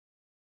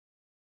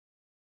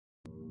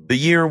The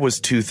year was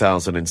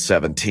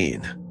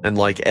 2017, and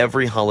like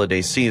every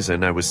holiday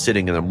season, I was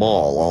sitting in a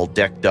mall all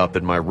decked up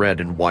in my red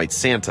and white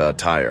Santa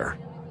attire.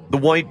 The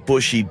white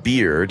bushy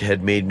beard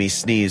had made me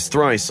sneeze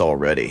thrice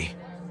already.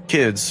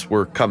 Kids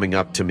were coming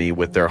up to me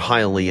with their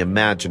highly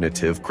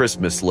imaginative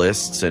Christmas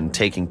lists and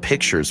taking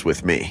pictures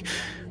with me.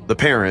 The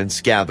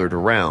parents gathered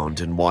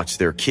around and watched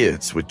their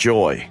kids with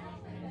joy.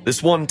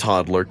 This one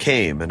toddler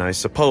came, and I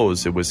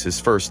suppose it was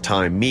his first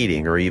time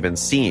meeting or even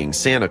seeing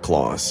Santa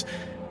Claus.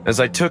 As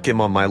I took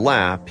him on my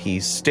lap, he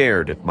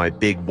stared at my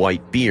big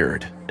white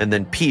beard and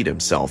then peed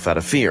himself out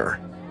of fear.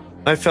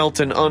 I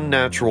felt an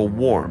unnatural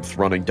warmth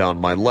running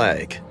down my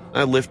leg.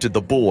 I lifted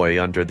the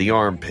boy under the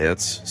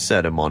armpits,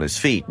 set him on his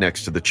feet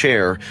next to the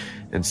chair,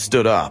 and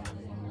stood up.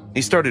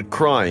 He started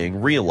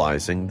crying,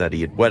 realizing that he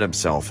had wet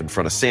himself in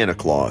front of Santa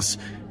Claus.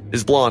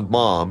 His blonde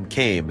mom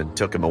came and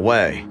took him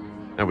away.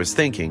 I was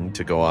thinking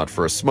to go out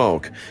for a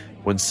smoke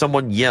when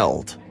someone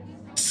yelled,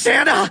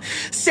 "Santa!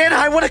 Santa,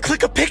 I want to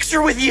click a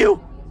picture with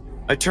you!"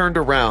 I turned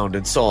around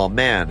and saw a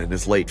man in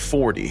his late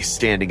 40s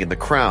standing in the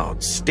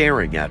crowd,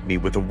 staring at me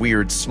with a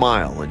weird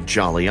smile and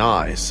jolly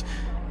eyes.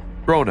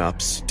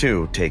 Grown-ups,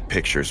 too, take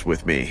pictures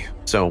with me,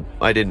 so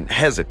I didn't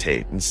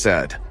hesitate and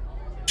said,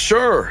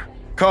 "Sure,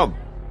 come."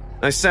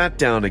 I sat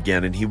down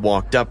again and he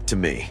walked up to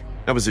me.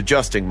 I was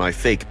adjusting my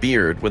fake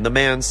beard when the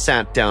man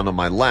sat down on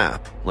my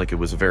lap, like it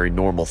was a very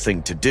normal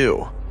thing to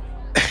do.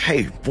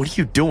 "Hey, what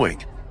are you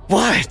doing?"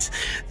 "What?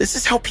 This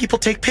is how people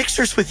take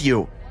pictures with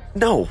you."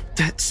 "No,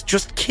 that's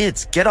just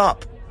kids. Get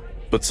up."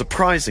 But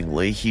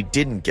surprisingly, he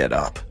didn't get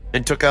up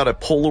and took out a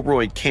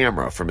Polaroid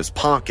camera from his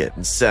pocket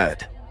and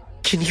said,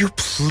 "Can you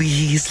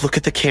please look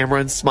at the camera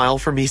and smile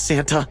for me,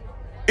 Santa?"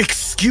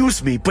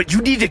 "Excuse me, but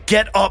you need to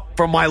get up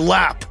from my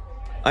lap."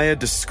 I had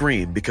to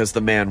scream because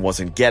the man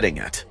wasn't getting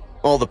it.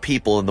 All the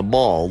people in the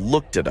mall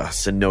looked at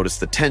us and noticed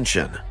the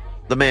tension.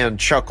 The man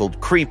chuckled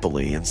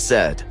creepily and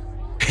said,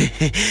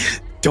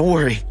 "Don't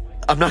worry,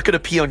 I'm not going to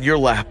pee on your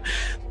lap.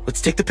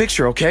 Let's take the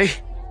picture, okay?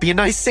 Be a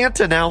nice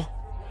Santa now."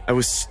 I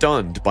was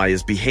stunned by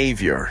his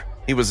behavior.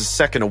 He was a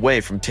second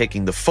away from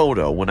taking the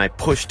photo when I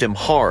pushed him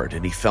hard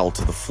and he fell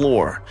to the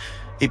floor.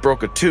 He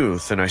broke a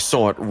tooth and I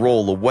saw it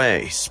roll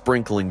away,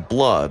 sprinkling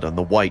blood on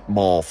the white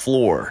mall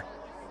floor.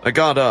 I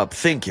got up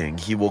thinking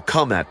he will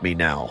come at me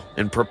now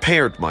and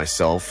prepared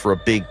myself for a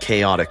big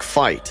chaotic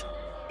fight.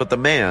 But the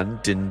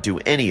man didn't do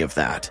any of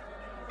that.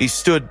 He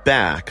stood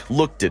back,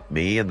 looked at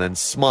me, and then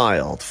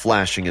smiled,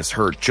 flashing his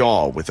hurt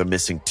jaw with a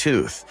missing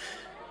tooth.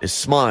 His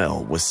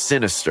smile was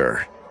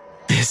sinister.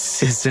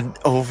 "This isn't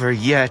over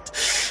yet,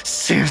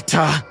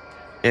 Santa."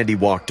 And he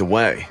walked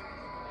away.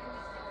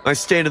 I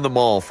stayed in the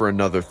mall for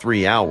another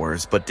 3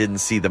 hours, but didn't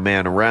see the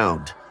man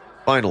around.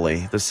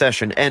 Finally, the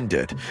session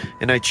ended,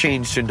 and I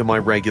changed into my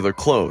regular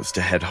clothes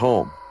to head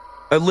home.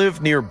 I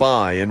lived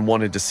nearby and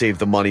wanted to save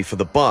the money for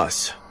the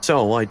bus,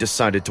 so I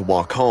decided to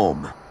walk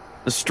home.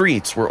 The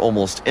streets were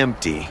almost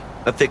empty.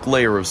 A thick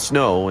layer of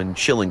snow and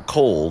chilling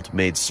cold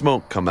made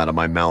smoke come out of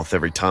my mouth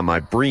every time I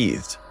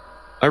breathed.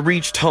 I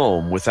reached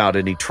home without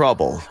any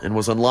trouble and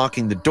was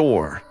unlocking the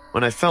door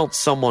when I felt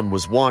someone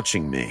was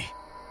watching me.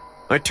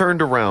 I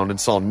turned around and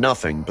saw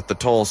nothing but the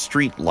tall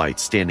street light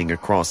standing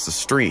across the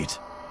street.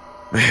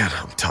 Man,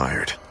 I'm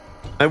tired.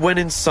 I went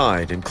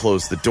inside and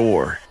closed the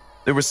door.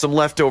 There was some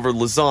leftover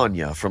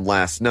lasagna from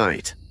last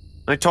night.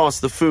 I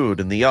tossed the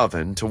food in the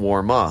oven to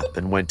warm up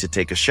and went to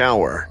take a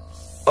shower.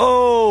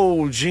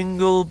 Oh,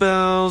 jingle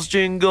bells,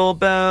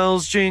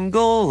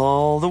 jingle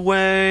all the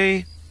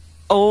way.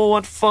 Oh,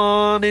 what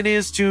fun it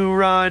is to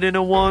ride in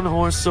a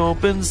one-horse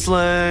open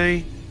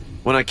sleigh.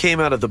 When I came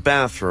out of the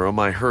bathroom,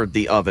 I heard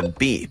the oven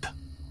beep.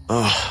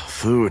 Oh,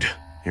 food.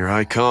 Here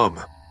I come.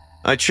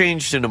 I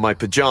changed into my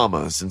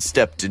pajamas and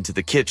stepped into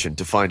the kitchen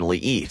to finally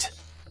eat.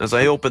 As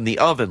I opened the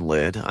oven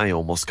lid, I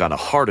almost got a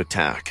heart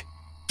attack.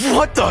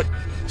 What the?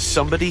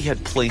 Somebody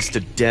had placed a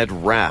dead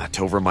rat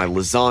over my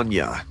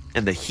lasagna,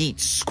 and the heat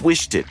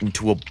squished it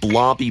into a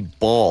blobby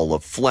ball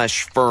of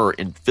flesh, fur,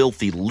 and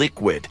filthy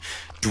liquid,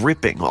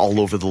 dripping all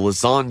over the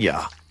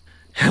lasagna.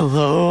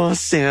 Hello,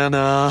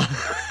 Santa.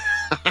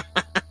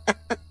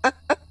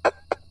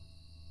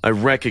 I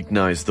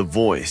recognized the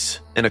voice,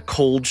 and a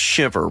cold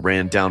shiver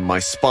ran down my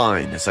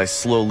spine as I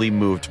slowly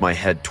moved my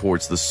head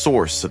towards the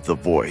source of the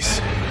voice.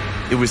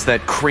 It was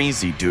that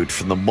crazy dude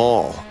from the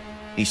mall.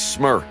 He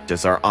smirked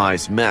as our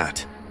eyes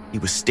met. He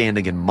was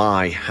standing in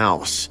my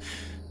house.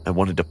 I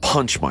wanted to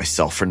punch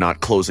myself for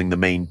not closing the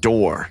main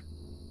door.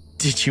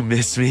 Did you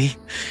miss me?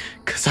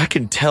 'Cause I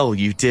can tell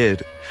you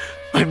did.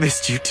 I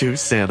missed you too,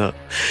 Santa.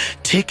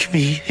 Take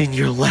me in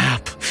your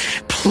lap,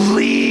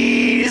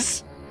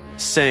 please.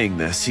 Saying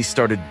this, he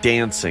started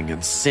dancing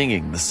and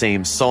singing the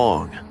same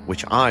song,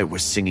 which I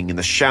was singing in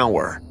the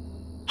shower.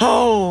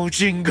 Oh,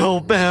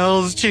 jingle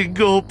bells,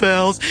 jingle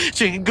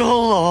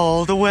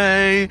all the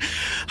way.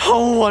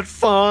 Oh, what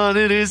fun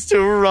it is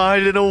to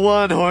ride in a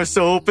one-horse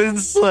open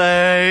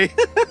sleigh.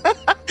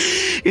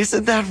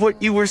 Isn't that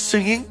what you were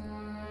singing?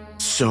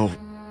 So,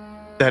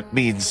 that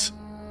means...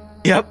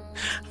 Yep,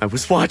 I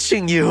was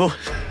watching you.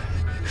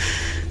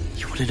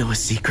 You want to know a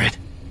secret?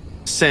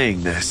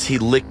 Saying this, he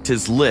licked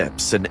his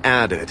lips and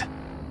added,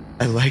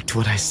 "I liked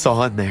what I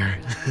saw in there."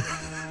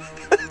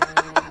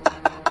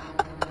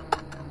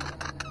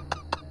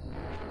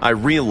 I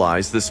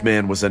realized this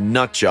man was a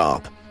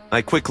nutjob.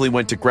 I quickly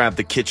went to grab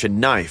the kitchen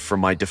knife for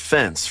my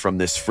defense from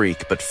this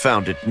freak, but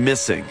found it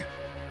missing.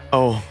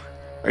 "Oh,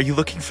 are you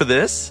looking for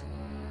this?"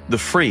 The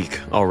freak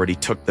already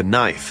took the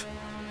knife.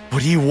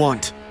 "What do you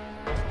want?"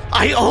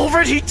 "I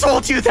already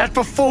told you that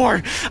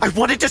before. I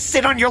wanted to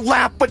sit on your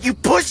lap, but you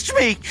pushed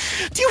me.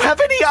 Do you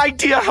have any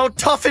idea how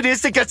tough it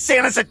is to get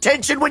Santa's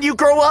attention when you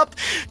grow up?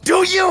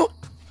 Do you?"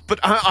 "But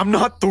I'm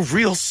not the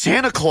real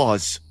Santa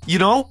Claus, you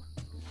know?"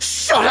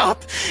 "Shut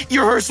up!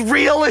 You're as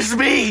real as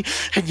me,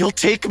 and you'll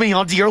take me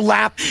onto your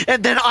lap,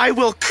 and then I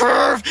will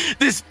curve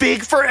this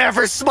big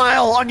forever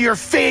smile on your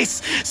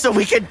face so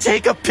we can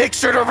take a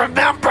picture to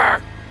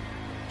remember."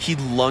 He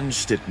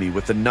lunged at me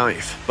with the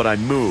knife, but I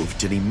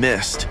moved and he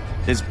missed.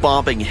 His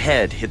bobbing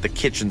head hit the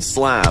kitchen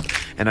slab,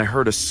 and I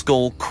heard a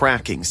skull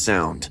cracking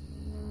sound.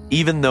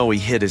 Even though he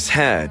hit his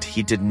head,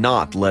 he did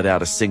not let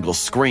out a single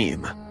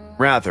scream.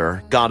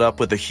 Rather, got up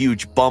with a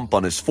huge bump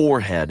on his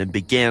forehead and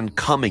began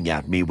coming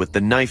at me with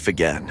the knife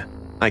again.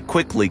 I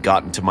quickly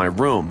got into my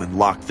room and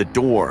locked the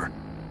door.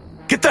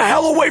 "Get the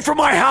hell away from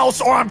my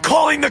house or I'm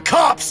calling the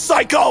cops,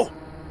 psycho!"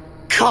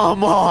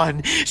 "Come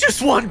on,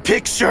 just one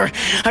picture.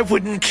 I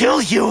wouldn't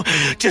kill you.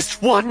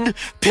 Just one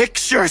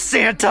picture,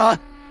 Santa."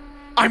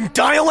 "I'm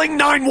dialing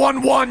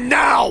 911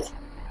 now!"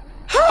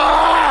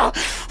 "Ah!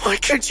 Why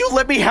can't you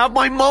let me have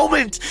my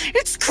moment?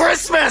 It's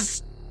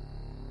Christmas!"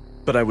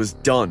 But I was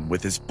done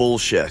with his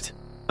bullshit.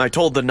 I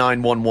told the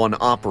 911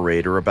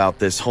 operator about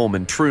this home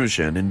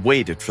intrusion and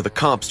waited for the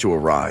cops to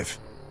arrive.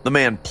 The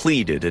man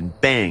pleaded and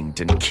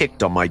banged and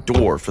kicked on my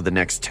door for the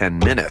next 10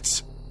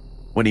 minutes.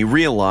 When he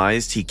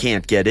realized he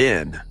can't get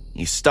in,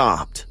 he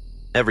stopped.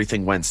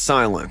 Everything went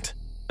silent.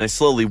 I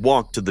slowly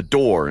walked to the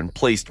door and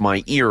placed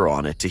my ear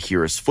on it to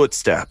hear his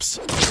footsteps.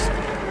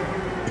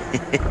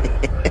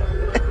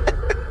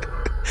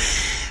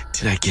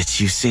 "Did I get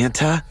you,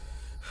 Santa?"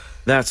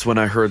 That's when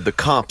I heard the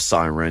cop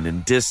siren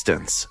in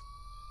distance.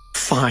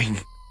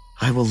 "Fine,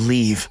 I will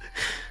leave.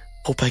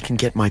 Hope I can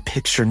get my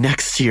picture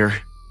next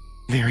year.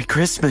 Merry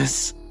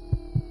Christmas."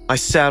 I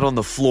sat on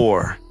the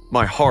floor.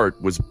 My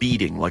heart was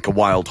beating like a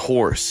wild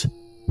horse.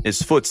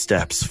 His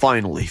footsteps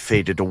finally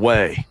faded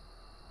away.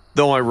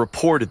 Though I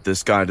reported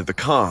this guy to the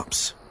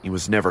cops, he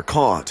was never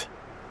caught.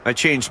 I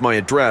changed my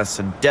address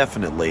and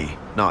definitely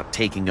not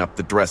taking up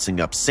the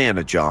dressing up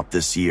Santa job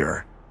this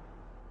year.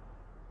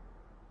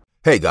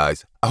 Hey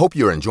guys, I hope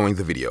you're enjoying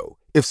the video.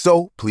 If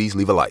so, please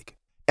leave a like.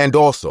 And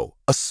also,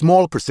 a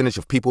small percentage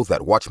of people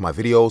that watch my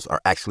videos are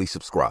actually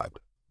subscribed.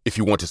 If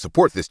you want to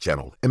support this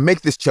channel and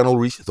make this channel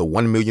reach the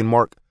 1 million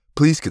mark,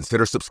 please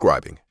consider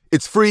subscribing.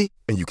 It's free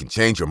and you can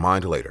change your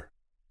mind later.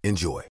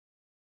 Enjoy.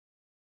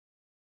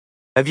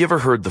 Have you ever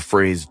heard the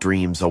phrase,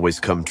 "dreams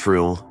always come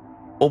true"?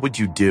 What would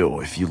you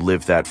do if you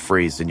lived that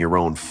phrase in your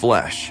own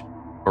flesh?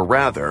 Or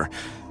rather,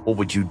 what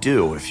would you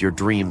do if your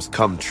dreams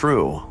come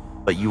true,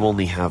 but you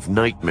only have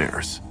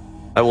nightmares?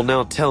 I will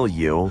now tell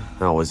you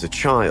how, as a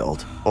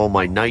child, all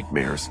my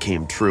nightmares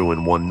came true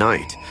in one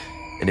night,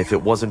 and if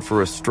it wasn't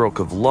for a stroke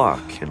of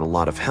luck and a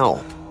lot of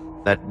help,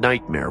 that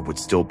nightmare would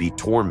still be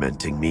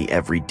tormenting me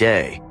every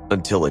day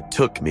until it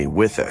took me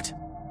with it.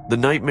 The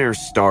nightmare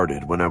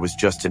started when I was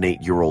just an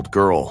 8-year-old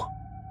girl.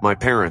 My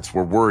parents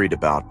were worried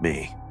about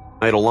me.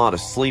 I had a lot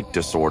of sleep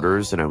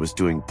disorders and I was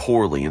doing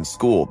poorly in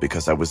school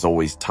because I was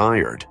always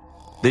tired.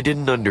 They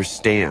didn't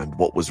understand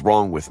what was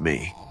wrong with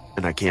me,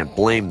 and I can't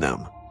blame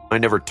them. I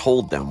never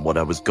told them what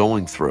I was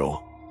going through.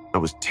 I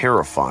was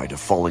terrified of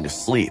falling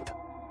asleep.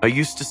 I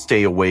used to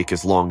stay awake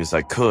as long as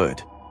I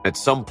could. At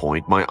some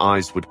point, my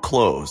eyes would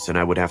close and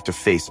I would have to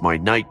face my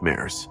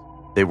nightmares.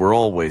 They were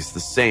always the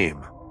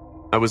same.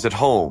 I was at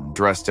home,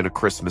 dressed in a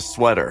Christmas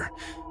sweater.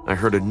 I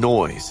heard a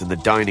noise in the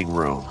dining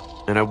room,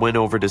 and I went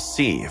over to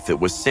see if it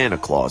was Santa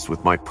Claus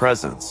with my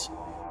presents.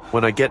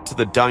 When I get to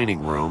the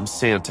dining room,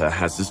 Santa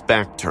has his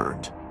back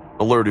turned.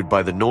 Alerted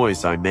by the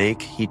noise I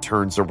make, he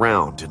turns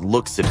around and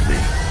looks at me.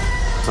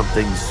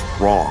 Something's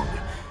wrong.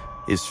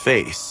 His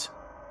face.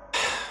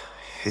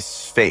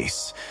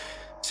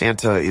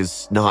 Santa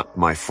is not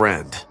my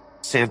friend.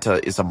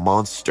 Santa is a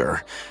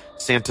monster.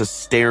 Santa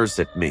stares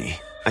at me.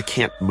 I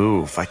can't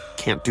move. I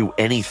can't do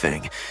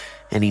anything.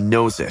 And he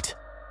knows it.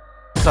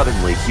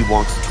 Suddenly, he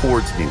walks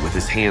towards me with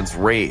his hands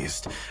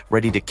raised,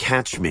 ready to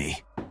catch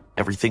me.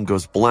 Everything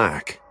goes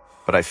black,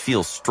 but I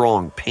feel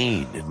strong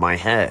pain in my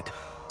head.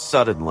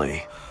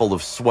 Suddenly, full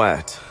of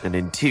sweat and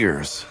in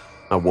tears,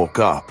 I woke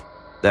up.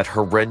 That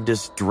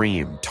horrendous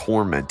dream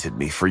tormented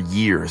me for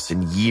years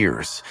and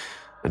years,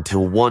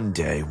 until one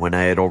day when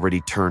I had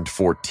already turned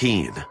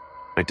 14,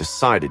 I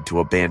decided to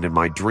abandon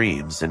my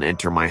dreams and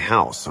enter my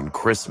house on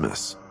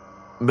Christmas.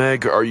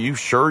 Meg, are you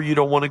sure you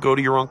don't want to go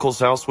to your uncle's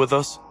house with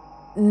us?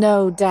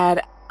 No,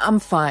 Dad, I'm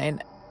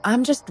fine.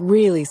 I'm just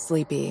really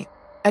sleepy.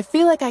 I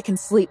feel like I can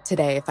sleep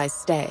today if I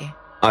stay.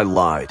 I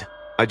lied.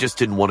 I just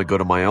didn't want to go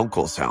to my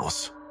uncle's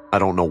house. I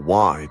don't know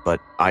why, but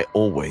I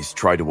always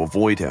try to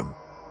avoid him.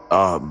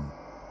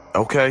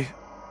 Okay,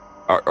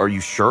 Are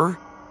you sure?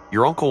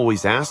 Your uncle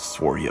always asks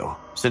for you.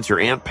 Since your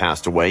aunt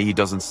passed away, he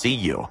doesn't see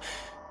you.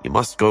 You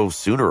must go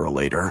sooner or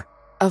later.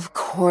 Of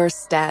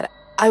course, Dad.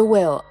 I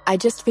will. I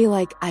just feel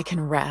like I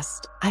can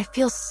rest. I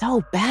feel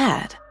so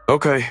bad.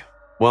 Okay.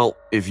 Well,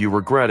 if you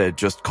regret it,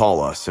 just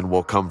call us and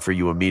we'll come for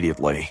you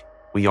immediately.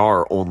 We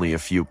are only a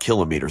few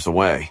kilometers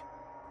away.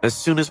 As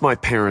soon as my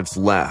parents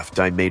left,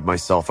 I made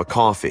myself a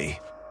coffee.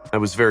 I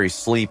was very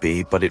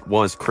sleepy, but it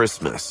was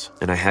Christmas,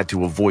 and I had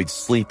to avoid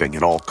sleeping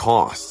at all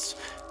costs,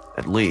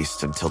 at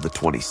least until the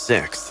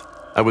 26th.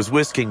 I was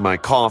whisking my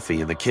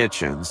coffee in the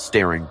kitchen,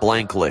 staring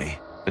blankly,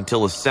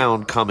 until a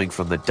sound coming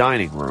from the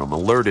dining room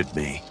alerted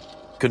me.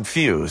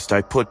 Confused,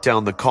 I put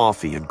down the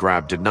coffee and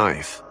grabbed a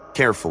knife,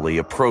 carefully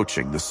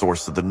approaching the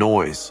source of the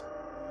noise.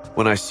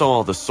 When I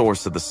saw the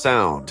source of the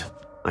sound,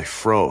 I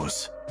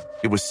froze.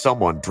 It was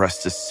someone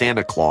dressed as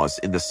Santa Claus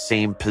in the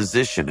same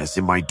position as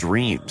in my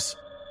dreams.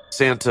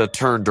 Santa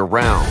turned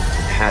around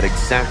and had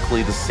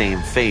exactly the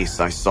same face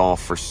I saw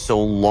for so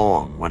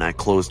long when I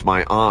closed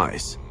my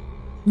eyes.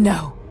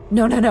 No,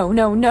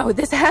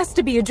 this has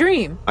to be a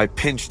dream. I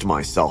pinched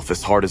myself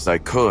as hard as I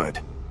could,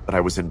 but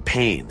I was in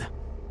pain.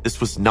 This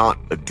was not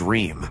a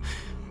dream.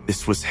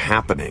 This was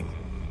happening.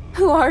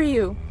 Who are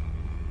you?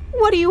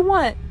 What do you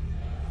want?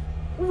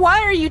 Why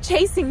are you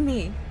chasing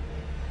me?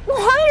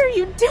 Why are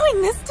you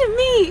doing this to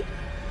me?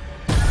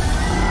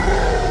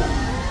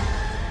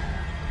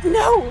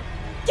 No!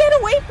 Get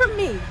away from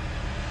me!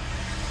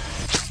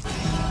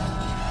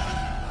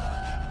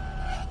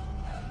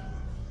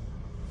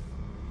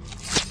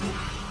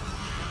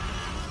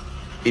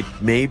 It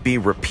may be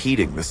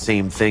repeating the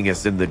same thing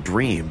as in the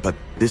dream, but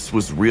this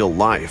was real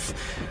life,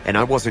 and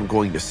I wasn't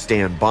going to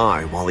stand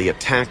by while he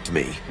attacked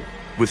me.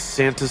 With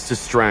Santa's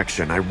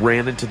distraction, I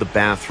ran into the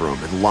bathroom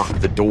and locked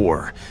the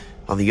door.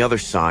 On the other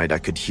side, I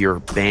could hear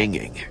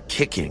banging,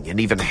 kicking, and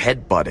even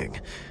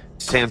headbutting.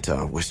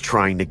 Santa was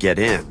trying to get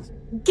in.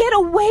 Get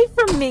away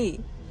from me!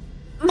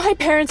 My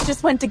parents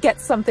just went to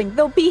get something.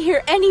 They'll be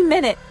here any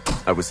minute.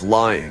 I was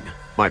lying.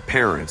 My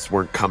parents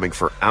weren't coming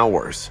for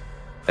hours.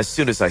 As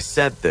soon as I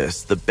said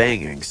this, the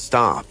banging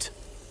stopped.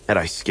 Had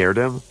I scared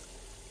him?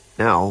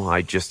 Now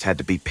I just had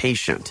to be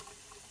patient.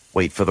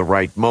 Wait for the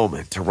right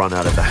moment to run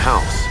out of the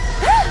house.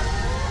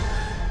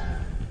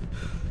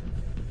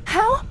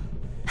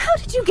 How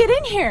did you get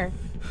in here?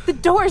 The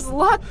door's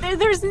locked.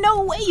 There's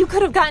no way you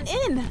could have gotten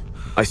in.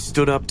 I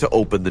stood up to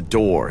open the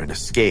door and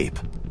escape,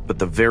 but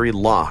the very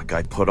lock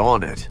I put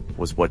on it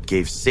was what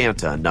gave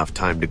Santa enough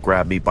time to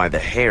grab me by the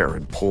hair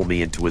and pull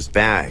me into his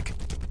bag.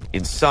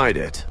 Inside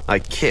it, I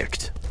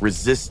kicked,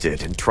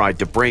 resisted, and tried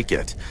to break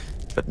it,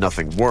 but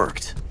nothing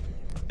worked.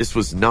 This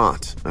was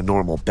not a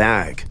normal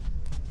bag.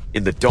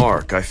 In the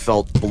dark, I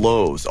felt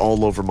blows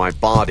all over my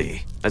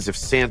body, as if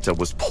Santa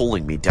was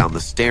pulling me down the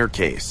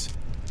staircase.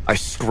 I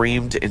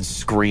screamed and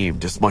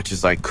screamed as much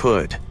as I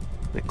could.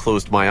 I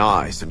closed my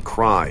eyes and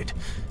cried,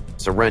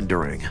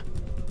 surrendering,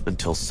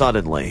 until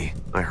suddenly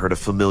I heard a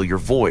familiar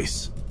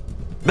voice.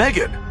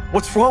 Megan,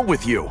 what's wrong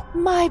with you?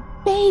 My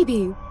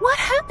baby, what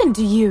happened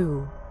to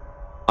you?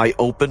 I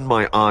opened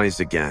my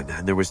eyes again,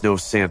 and there was no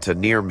Santa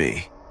near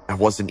me. I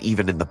wasn't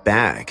even in the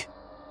bag.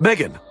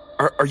 Megan,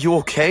 are you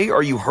okay?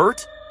 Are you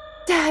hurt?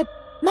 Dad,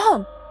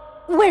 Mom,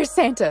 where's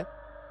Santa?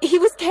 He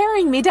was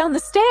carrying me down the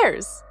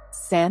stairs.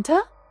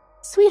 Santa?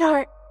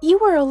 Sweetheart, you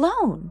were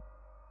alone.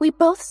 We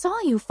both saw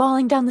you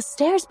falling down the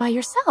stairs by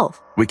yourself.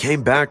 We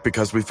came back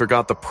because we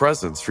forgot the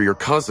presents for your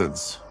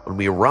cousins. When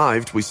we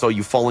arrived, we saw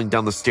you falling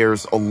down the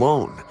stairs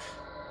alone.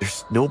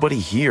 There's nobody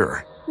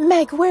here.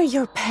 Meg, we're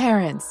your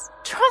parents.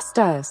 Trust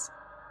us.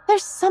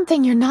 There's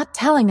something you're not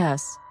telling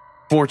us.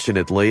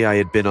 Fortunately, I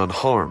had been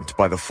unharmed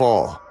by the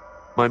fall.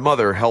 My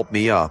mother helped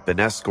me up and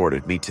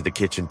escorted me to the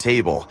kitchen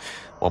table,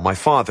 while my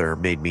father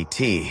made me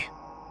tea.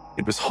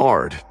 It was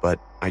hard, but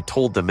I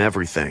told them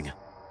everything.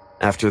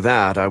 After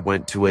that, I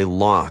went to a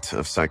lot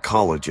of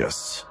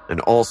psychologists and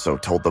also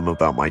told them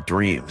about my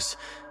dreams.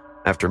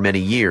 After many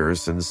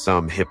years and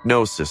some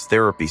hypnosis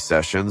therapy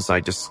sessions, I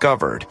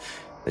discovered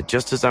that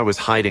just as I was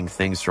hiding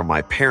things from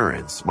my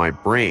parents, my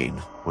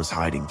brain was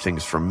hiding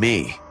things from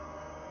me.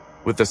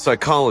 With the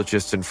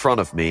psychologist in front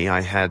of me,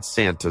 I had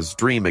Santa's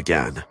dream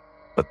again.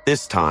 But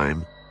this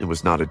time, it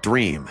was not a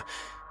dream.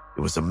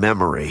 It was a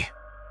memory.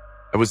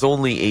 I was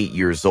only 8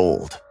 years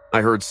old.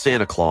 I heard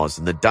Santa Claus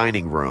in the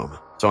dining room,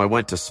 so I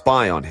went to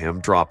spy on him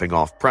dropping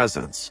off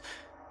presents.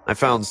 I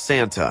found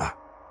Santa,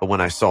 but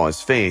when I saw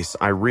his face,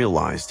 I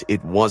realized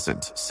it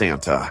wasn't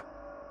Santa.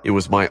 It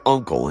was my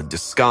uncle in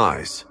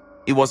disguise.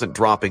 He wasn't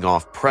dropping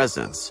off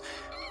presents.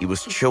 He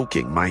was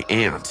choking my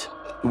aunt,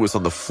 who was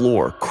on the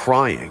floor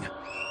crying.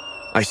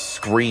 I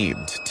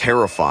screamed,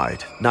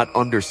 terrified, not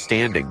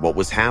understanding what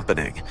was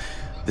happening.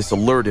 This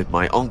alerted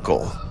my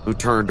uncle, who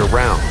turned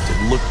around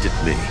and looked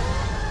at me.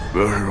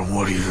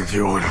 What are you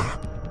doing?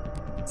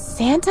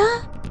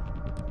 Santa?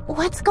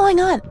 What's going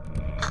on?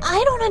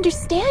 I don't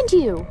understand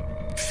you.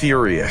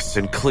 Furious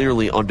and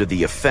clearly under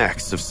the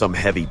effects of some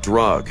heavy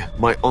drug,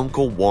 my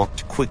uncle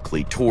walked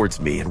quickly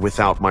towards me and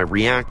without my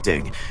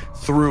reacting,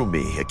 threw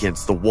me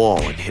against the wall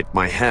and hit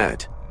my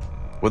head.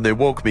 When they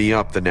woke me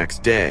up the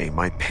next day,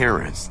 my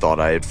parents thought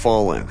I had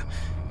fallen.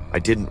 I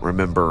didn't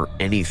remember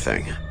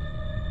anything.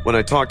 When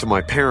I talked to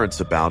my parents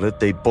about it,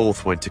 they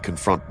both went to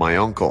confront my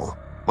uncle.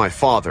 My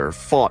father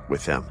fought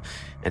with him,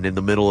 and in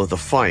the middle of the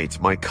fight,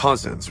 my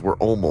cousins were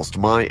almost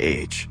my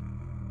age.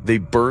 They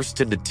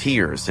burst into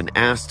tears and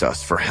asked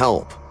us for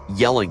help,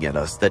 yelling at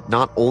us that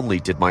not only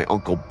did my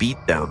uncle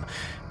beat them,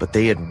 but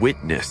they had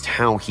witnessed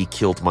how he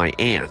killed my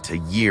aunt a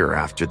year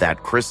after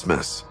that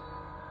Christmas.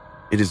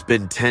 It has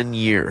been 10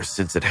 years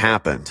since it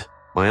happened.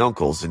 My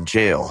uncle's in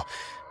jail,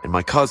 and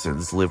my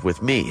cousins live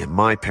with me and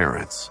my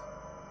parents.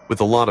 With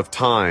a lot of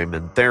time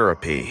and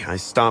therapy, I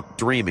stopped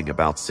dreaming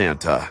about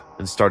Santa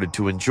and started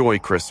to enjoy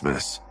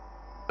Christmas.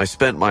 I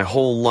spent my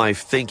whole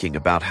life thinking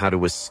about how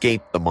to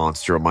escape the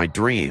monster of my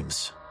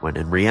dreams, when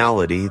in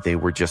reality they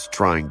were just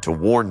trying to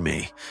warn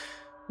me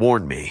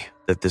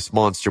that this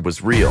monster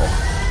was real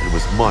and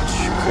was much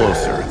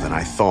closer than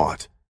I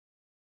thought.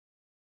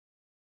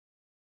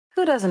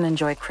 Who doesn't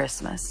enjoy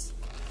Christmas?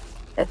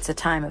 It's a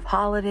time of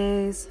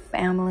holidays,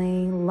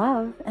 family,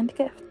 love, and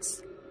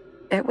gifts.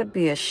 It would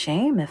be a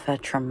shame if a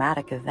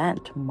traumatic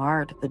event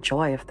marred the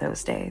joy of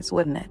those days,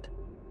 wouldn't it?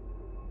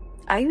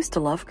 I used to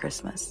love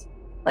Christmas,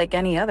 like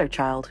any other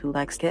child who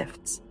likes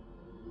gifts.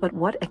 But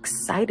what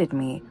excited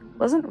me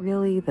wasn't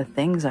really the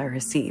things I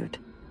received,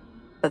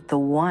 but the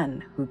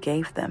one who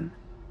gave them,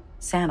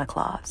 Santa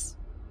Claus.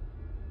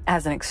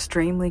 As an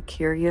extremely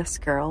curious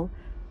girl,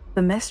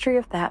 the mystery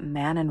of that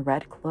man in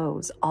red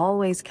clothes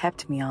always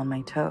kept me on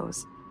my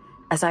toes,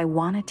 as I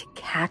wanted to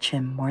catch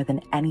him more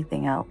than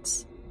anything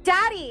else.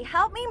 Daddy,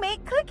 help me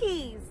make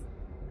cookies.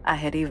 I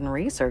had even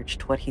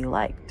researched what he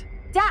liked.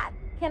 Dad,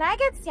 can I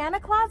get Santa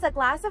Claus a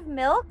glass of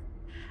milk?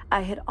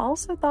 I had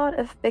also thought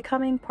of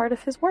becoming part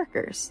of his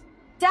workers.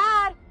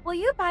 Dad, will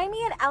you buy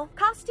me an elf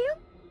costume?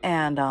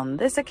 And on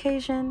this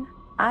occasion,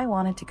 I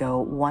wanted to go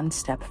one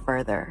step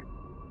further.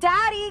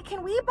 Daddy,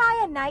 can we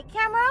buy a night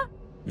camera?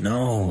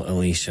 No,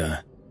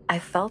 Alicia. I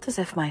felt as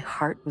if my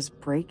heart was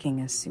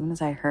breaking as soon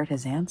as I heard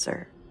his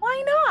answer.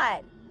 Why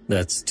not?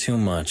 That's too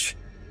much.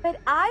 But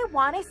I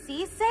want to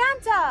see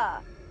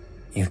Santa.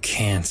 You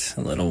can't,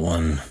 little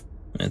one.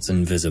 It's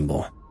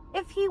invisible.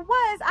 If he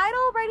was, I'd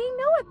already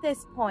know at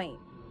this point.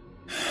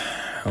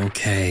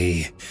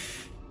 Okay.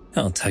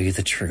 I'll tell you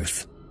the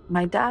truth.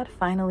 My dad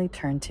finally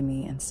turned to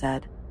me and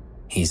said,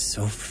 He's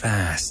so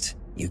fast,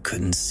 you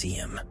couldn't see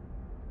him.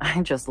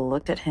 I just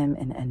looked at him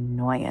in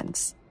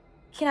annoyance.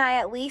 Can I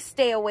at least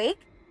stay awake?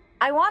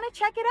 I want to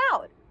check it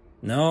out.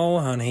 No,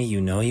 honey,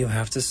 you know you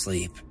have to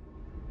sleep.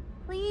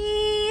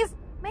 Please,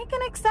 make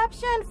an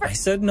exception for... I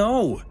said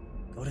no.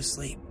 Go to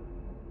sleep.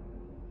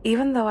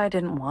 Even though I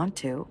didn't want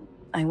to,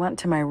 I went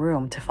to my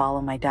room to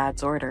follow my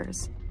dad's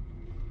orders.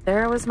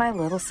 There was my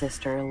little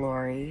sister,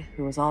 Lori,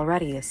 who was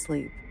already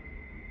asleep.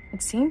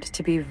 It seemed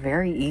to be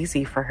very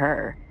easy for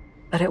her,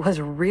 but it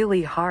was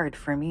really hard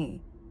for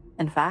me.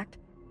 In fact,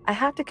 I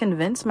had to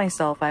convince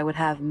myself I would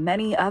have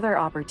many other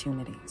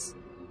opportunities.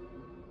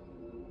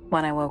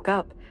 When I woke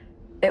up,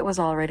 it was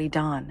already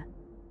dawn.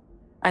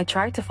 I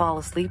tried to fall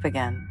asleep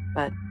again,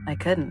 but I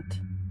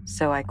couldn't,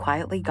 so I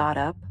quietly got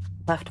up,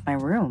 left my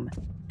room,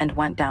 and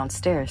went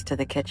downstairs to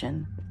the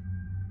kitchen.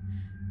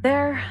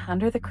 There,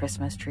 under the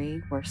Christmas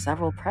tree, were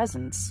several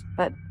presents,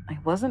 but I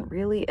wasn't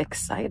really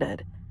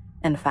excited.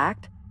 In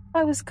fact,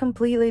 I was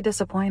completely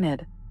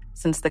disappointed,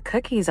 since the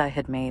cookies I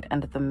had made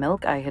and the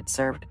milk I had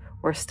served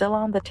were still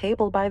on the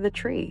table by the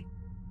tree.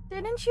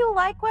 Didn't you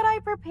like what I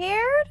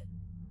prepared?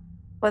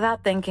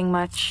 Without thinking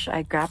much,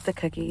 I grabbed the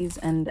cookies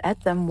and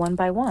ate them one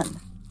by one.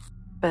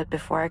 But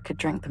before I could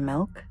drink the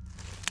milk,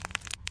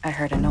 I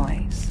heard a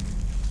noise.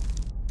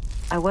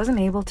 I wasn't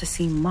able to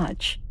see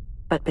much,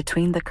 but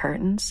between the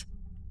curtains,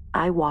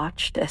 I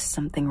watched as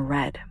something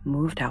red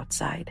moved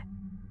outside.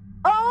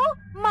 Oh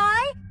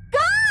my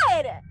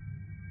God!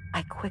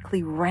 I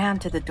quickly ran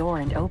to the door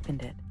and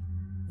opened it.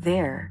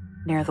 There,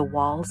 near the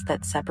walls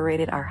that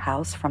separated our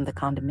house from the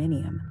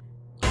condominium,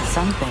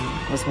 something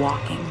was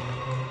walking.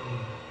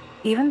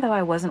 Even though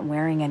I wasn't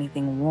wearing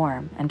anything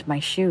warm and my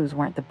shoes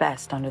weren't the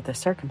best under the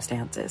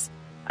circumstances,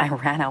 I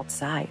ran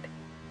outside.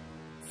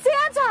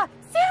 Santa!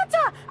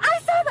 Santa! I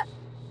saw the...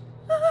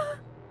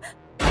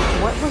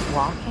 What was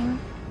walking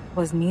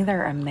was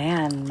neither a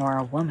man nor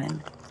a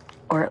woman,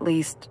 or at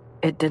least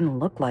it didn't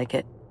look like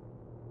it.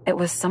 It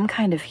was some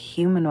kind of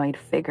humanoid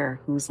figure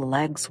whose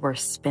legs were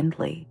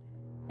spindly.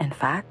 In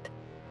fact,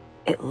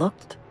 it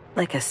looked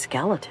like a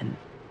skeleton.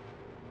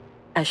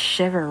 A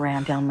shiver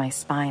ran down my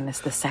spine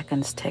as the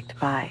seconds ticked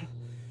by.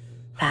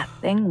 That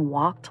thing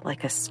walked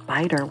like a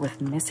spider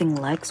with missing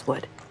legs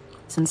would,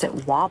 since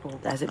it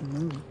wobbled as it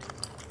moved.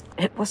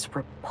 It was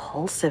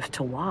repulsive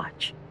to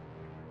watch.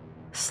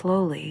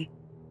 Slowly,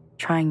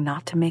 trying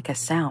not to make a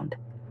sound,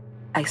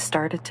 I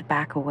started to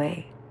back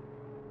away.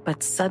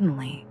 But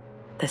suddenly,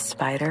 the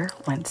spider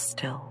went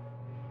still.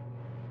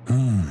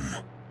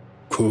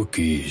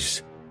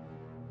 Cookies.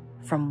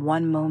 From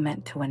one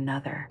moment to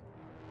another,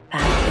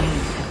 that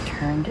thing had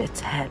turned its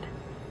head.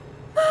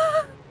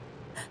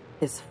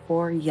 His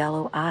 4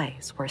 yellow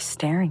eyes were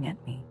staring at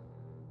me.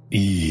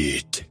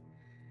 Eat.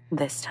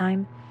 This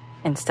time,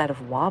 instead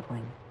of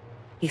wobbling,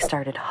 he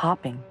started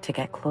hopping to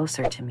get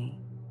closer to me.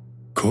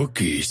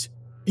 Cookies.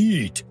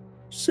 Eat.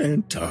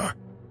 Santa.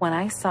 When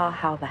I saw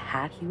how the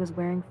hat he was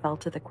wearing fell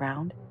to the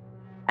ground,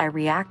 I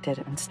reacted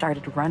and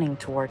started running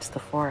towards the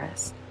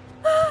forest.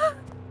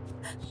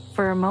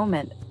 For a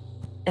moment,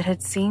 it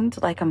had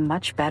seemed like a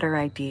much better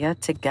idea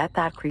to get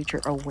that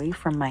creature away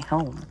from my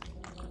home,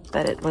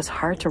 but it was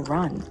hard to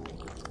run.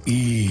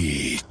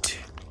 Eat.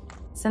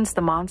 Since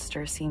the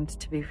monster seemed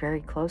to be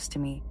very close to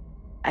me,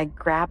 I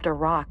grabbed a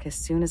rock as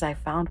soon as I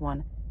found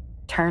one,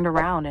 turned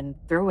around and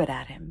threw it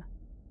at him.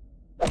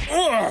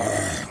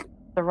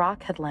 The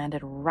rock had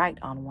landed right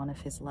on one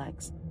of his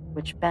legs,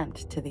 which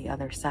bent to the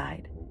other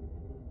side.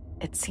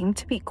 It seemed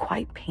to be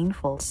quite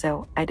painful,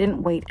 so I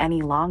didn't wait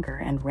any longer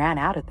and ran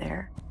out of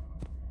there.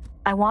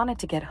 I wanted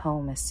to get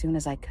home as soon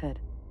as I could,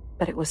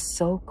 but it was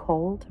so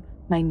cold,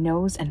 my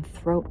nose and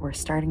throat were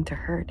starting to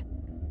hurt,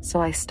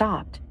 so I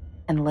stopped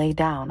and lay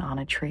down on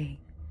a tree.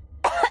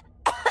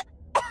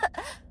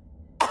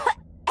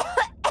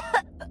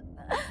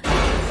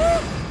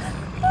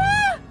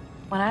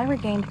 When I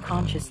regained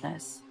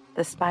consciousness,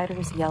 the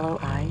spider's yellow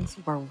eyes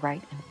were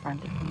right in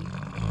front of me.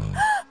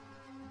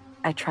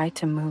 I tried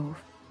to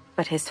move,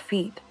 but his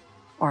feet,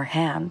 or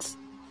hands,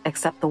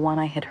 except the one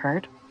I had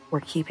hurt,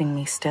 were keeping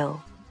me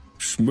still.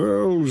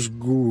 Smells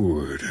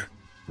good.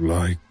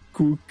 Like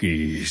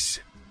cookies.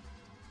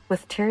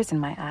 With tears in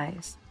my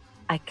eyes,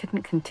 I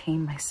couldn't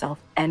contain myself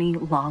any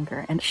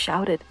longer and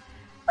shouted,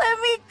 Let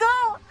me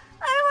go!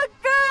 I'm a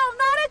girl,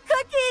 not a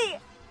cookie!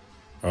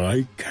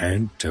 I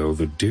can't tell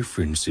the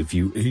difference if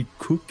you ate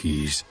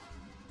cookies.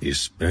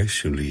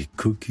 Especially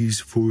cookies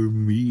for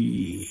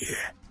me.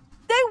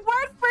 They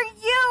weren't for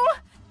you!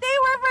 They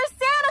were for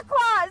Santa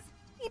Claus!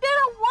 He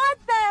didn't want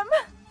them!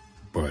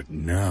 But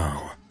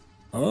now,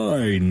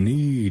 I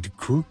need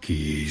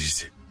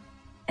cookies.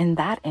 In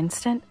that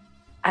instant,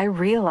 I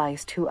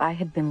realized who I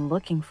had been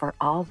looking for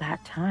all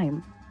that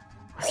time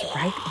was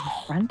right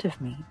in front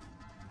of me.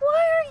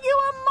 Why are you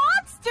a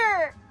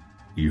monster?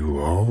 You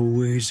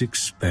always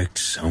expect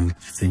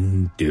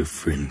something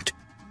different.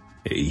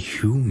 A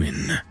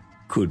human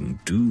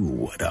couldn't do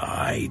what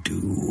I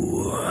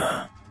do.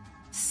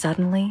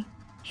 Suddenly,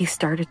 he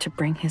started to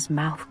bring his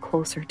mouth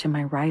closer to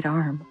my right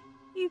arm.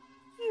 You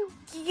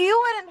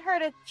wouldn't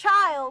hurt a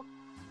child.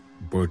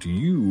 But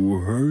you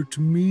hurt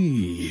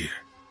me.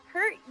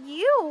 Hurt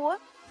you?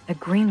 A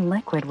green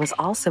liquid was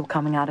also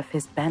coming out of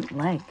his bent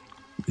leg.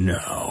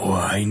 Now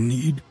I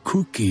need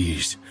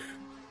cookies.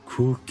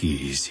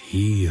 Cookies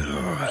here.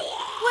 Wait!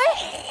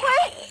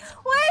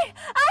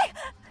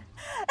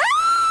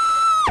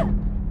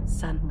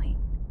 Suddenly,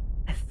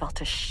 I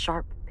felt a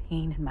sharp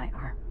pain in my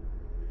arm.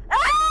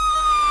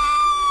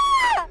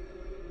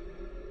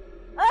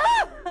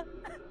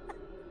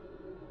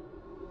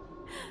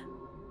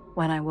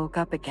 When I woke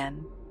up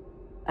again,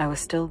 I was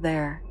still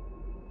there,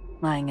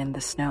 lying in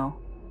the snow.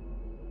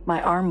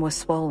 My arm was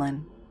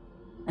swollen,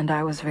 and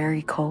I was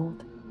very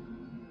cold.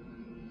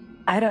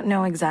 I don't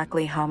know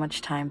exactly how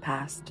much time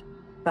passed,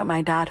 but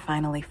my dad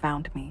finally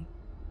found me.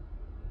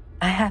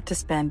 I had to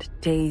spend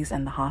days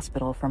in the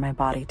hospital for my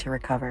body to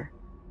recover.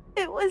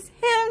 It was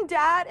him,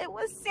 Dad. It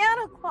was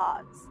Santa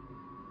Claus.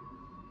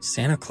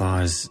 Santa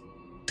Claus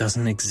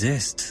doesn't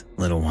exist,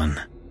 little one.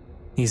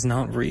 He's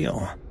not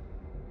real.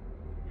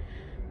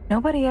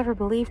 Nobody ever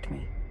believed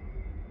me.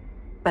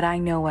 But I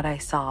know what I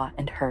saw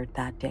and heard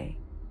that day.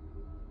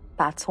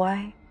 That's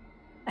why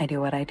I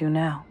do what I do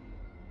now.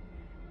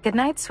 Good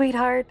night,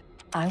 sweetheart.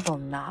 I will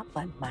not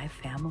let my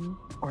family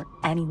or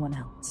anyone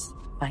else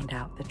find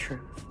out the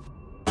truth.